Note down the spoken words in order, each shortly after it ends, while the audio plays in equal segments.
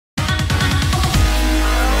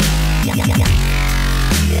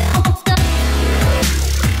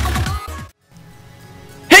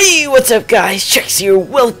what's up guys, Trex here,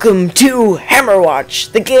 welcome to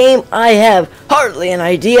Hammerwatch, the game I have hardly an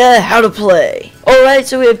idea how to play. Alright,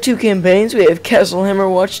 so we have two campaigns. We have Castle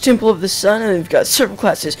Hammerwatch, Temple of the Sun, and we've got several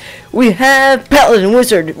classes. We have Paladin,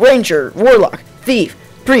 Wizard, Ranger, Warlock, Thief,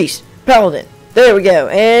 Priest, Paladin. There we go.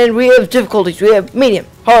 And we have difficulties. We have medium,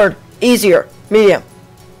 hard, easier, medium.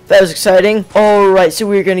 That was exciting. Alright, so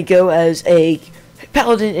we're going to go as a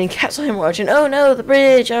Paladin in Castle Hammerwatch, and oh no, the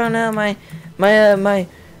bridge, oh no,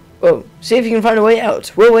 oh, see if you can find a way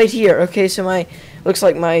out. We'll wait here. Okay, so looks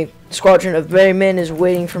like my squadron of merry men is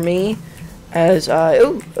waiting for me as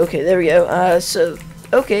oh, okay, there we go. So,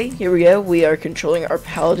 okay, here we go. We are controlling our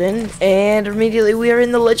Paladin, and immediately we are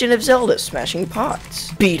in the Legend of Zelda, smashing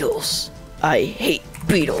pots. Beetles. I hate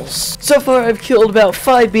beetles. So far, I've killed about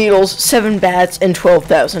 5 beetles, 7 bats, and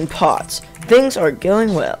 12,000 pots. Things are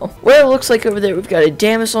going well. Well, it looks like over there we've got a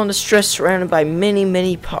damsel in distress surrounded by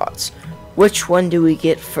many pots. Which one do we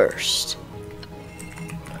get first?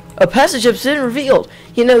 A passage has been revealed.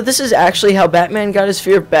 You know, this is actually how Batman got his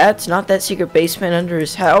fear of bats, not that secret basement under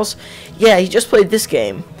his house. Yeah, he just played this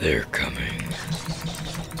game. They're coming.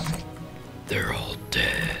 They're all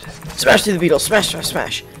dead. Smash through the beetle. Smash, smash,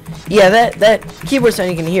 smash. Yeah, that keyboard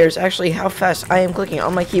sound you can hear is actually how fast I am clicking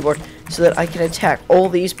on my keyboard so that I can attack all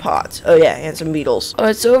these pots. Oh yeah, and some beetles.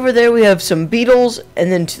 Alright, so over there we have some beetles, and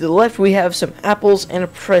then to the left we have some apples and a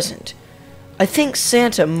present. I think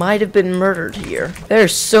Santa might have been murdered here.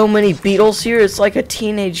 There's so many beetles here, it's like a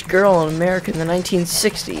teenage girl in America in the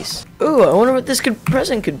 1960s. Ooh, I wonder what this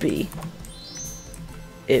present could be.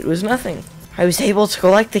 It was nothing. I was able to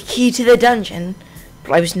collect the key to the dungeon,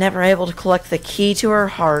 but I was never able to collect the key to her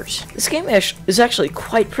heart. This game is actually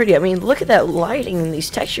quite pretty. I mean, look at that lighting and these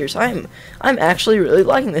textures. I'm actually really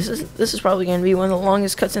liking this. This is probably going to be one of the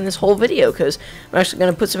longest cuts in this whole video, because I'm actually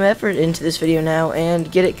going to put some effort into this video now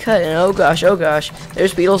and get it cut. And oh gosh,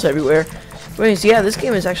 there's beetles everywhere. Anyways, yeah, this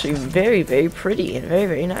game is actually very pretty and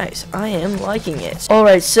very nice. I am liking it.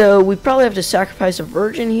 Alright, so we probably have to sacrifice a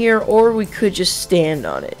virgin here, or we could just stand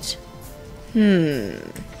on it.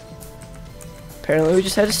 Apparently we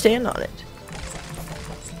just had to stand on it.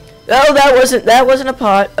 Oh, that wasn't a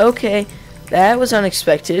pot. Okay, that was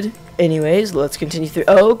unexpected. Anyways, let's continue through.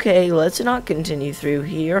 Okay, let's not continue through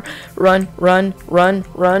here. Run.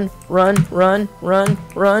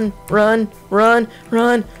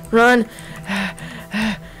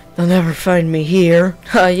 They'll never find me here.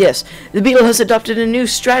 Yes, the beetle has adopted a new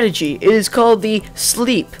strategy. It is called the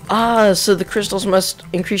sleep. So the crystals must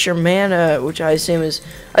increase your mana, which I assume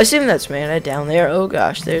that's mana down there. Oh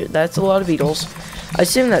gosh, that's a lot of beetles. I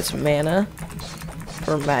assume that's mana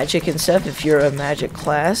for magic and stuff if you're a magic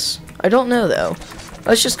class. I don't know though.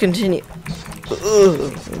 Let's just continue.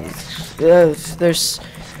 Ugh. There's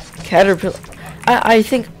caterpillar. I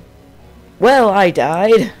think. Well, I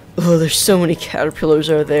died. Oh, there's so many caterpillars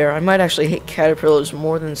out there. I might actually hate caterpillars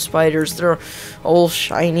more than spiders. They're all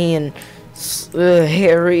shiny and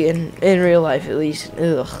hairy, and in real life at least.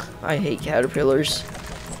 Ugh, I hate caterpillars.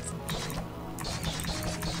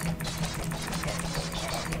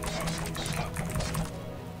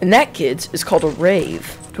 And that, kids, is called a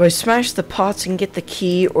rave. Do I smash the pots and get the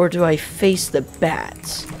key, or do I face the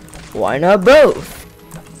bats? Why not both?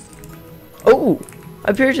 Oh!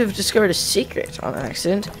 I appear to have discovered a secret on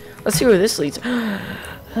accident. Let's see where this leads.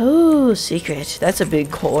 Oh, secret. That's a big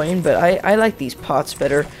coin, but I like these pots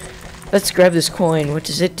better. Let's grab this coin. What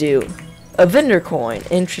does it do? A vendor coin.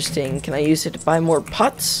 Interesting. Can I use it to buy more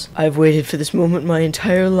pots? I've waited for this moment my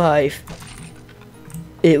entire life.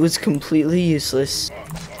 It was completely useless.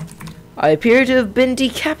 I appear to have been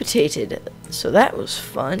decapitated, so that was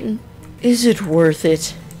fun. Is it worth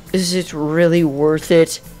it? Is it really worth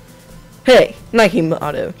it? Hey, Nike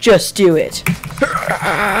motto, just do it.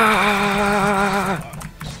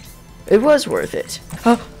 It was worth it.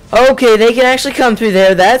 Oh, okay, they can actually come through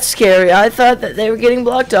there. That's scary. I thought that they were getting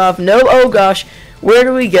blocked off. No, oh gosh. Where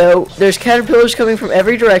do we go? There's caterpillars coming from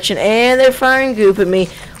every direction, and they're firing goop at me.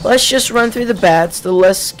 Let's just run through the bats, the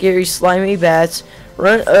less scary, slimy bats.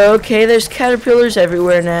 Run. Okay, there's caterpillars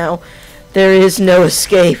everywhere now. There is no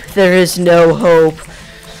escape. There is no hope.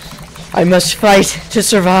 I must fight to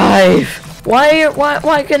survive.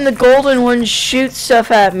 Why can the golden ones shoot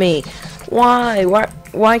stuff at me?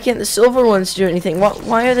 Why can't the silver ones do anything?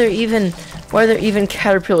 Why are there even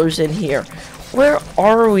caterpillars in here? Where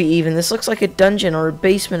are we even? This looks like a dungeon or a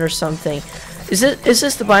basement or something. Is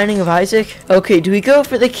this the Binding of Isaac? Okay, do we go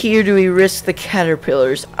for the key or do we risk the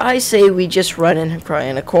caterpillars? I say we just run and cry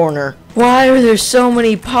in a corner. Why are there so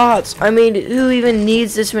many pots? I mean, who even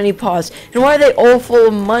needs this many pots? And why are they all full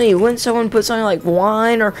of money? Wouldn't someone put something like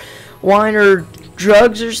wine or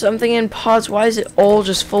drugs or something in pots? Why is it all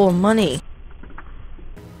just full of money?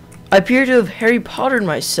 I appear to have Harry Pottered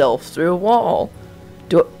myself through a wall.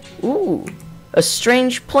 Ooh, a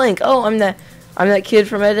strange plank. Oh, I'm that kid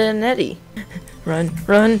from Ed, Edd and Eddy. Run,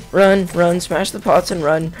 run, run, run, smash the pots and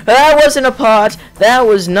run. That wasn't a pot. That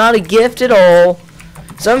was not a gift at all.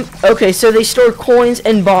 Okay, so they store coins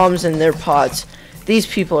and bombs in their pots. These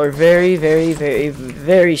people are very, very, very,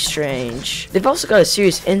 very strange. They've also got a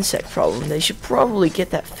serious insect problem. They should probably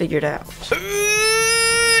get that figured out.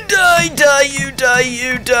 Die, die, you die,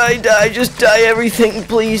 you die, die. Just die, everything.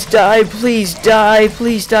 Please die, please die,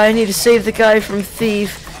 please die. I need to save the guy from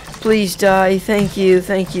thief. Please die. Thank you,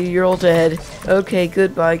 thank you. You're all dead. Okay,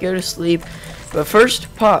 goodbye. Go to sleep. But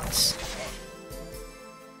first, pots.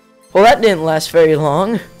 Well, that didn't last very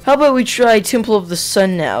long. How about we try Temple of the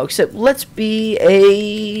Sun now, except let's be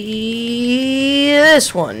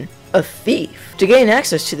this one. A thief. To gain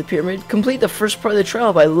access to the pyramid, complete the first part of the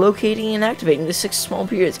trial by locating and activating the 6 small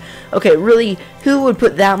pyramids. Okay, really, who would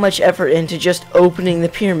put that much effort into just opening the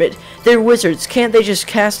pyramid? They're wizards. Can't they just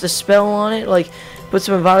cast a spell on it? Like, put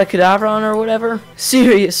some Avada Kedavra on or whatever?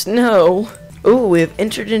 Serious, no. Ooh, we have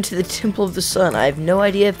entered into the Temple of the Sun. I have no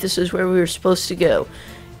idea if this is where we were supposed to go.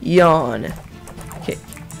 Yawn. Okay.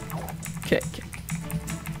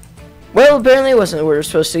 Well, apparently it wasn't where we were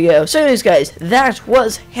supposed to go. So anyways, guys, that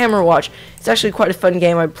was Hammerwatch. It's actually quite a fun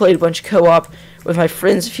game. I played a bunch of co-op with my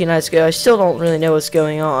friends a few nights ago. I still don't really know what's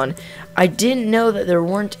going on. I didn't know that there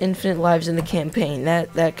weren't infinite lives in the campaign.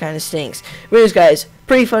 That kind of stinks. But anyways, guys,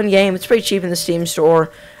 pretty fun game. It's pretty cheap in the Steam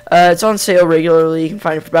store. It's on sale regularly. You can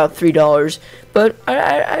find it for about $3. But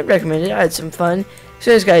I'd recommend it. I had some fun. So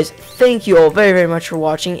anyways, guys, thank you all very, very much for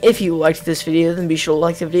watching. If you liked this video, then be sure to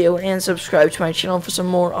like the video and subscribe to my channel for some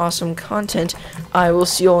more awesome content. I will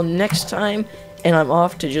see you all next time, and I'm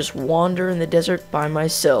off to just wander in the desert by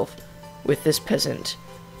myself with this peasant,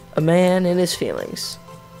 a man in his feelings,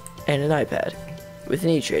 and an iPad with an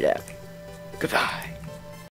E-Trade app. Goodbye.